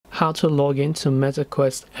how to log into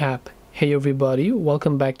MetaQuest app. Hey everybody,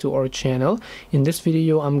 welcome back to our channel. In this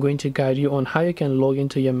video I'm going to guide you on how you can log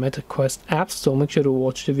into your MetaQuest app, so make sure to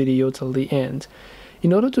watch the video till the end.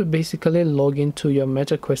 In order to basically log into your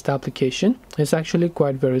MetaQuest application, it's actually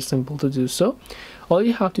quite very simple to do so. All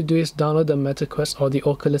you have to do is download the MetaQuest or the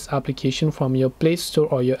Oculus application from your Play Store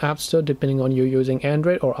or your App Store, depending on you're using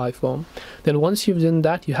Android or iPhone. Then once you've done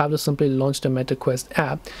that, you have to simply launch the MetaQuest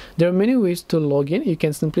app. There are many ways to log in. You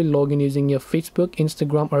can simply log in using your Facebook,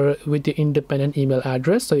 Instagram, or with your independent email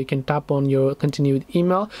address. So you can tap on your continued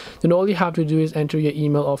email. Then all you have to do is enter your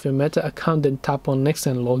email of your Meta account, then tap on next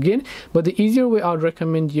and log in. But the easier way I would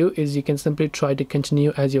recommend you is you can simply try to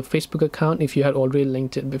continue as your Facebook account if you had already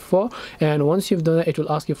linked it before. And once you've done that, it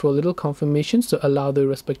will ask you for a little confirmation, so allow the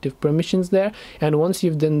respective permissions there. And once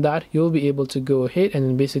you've done that, you'll be able to go ahead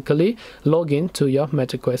and basically log in to your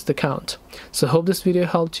MetaQuest account. So hope this video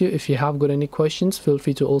helped you. If you have got any questions, feel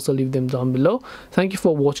free to also leave them down below. Thank you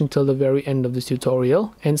for watching till the very end of this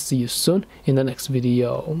tutorial, and see you soon in the next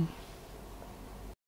video.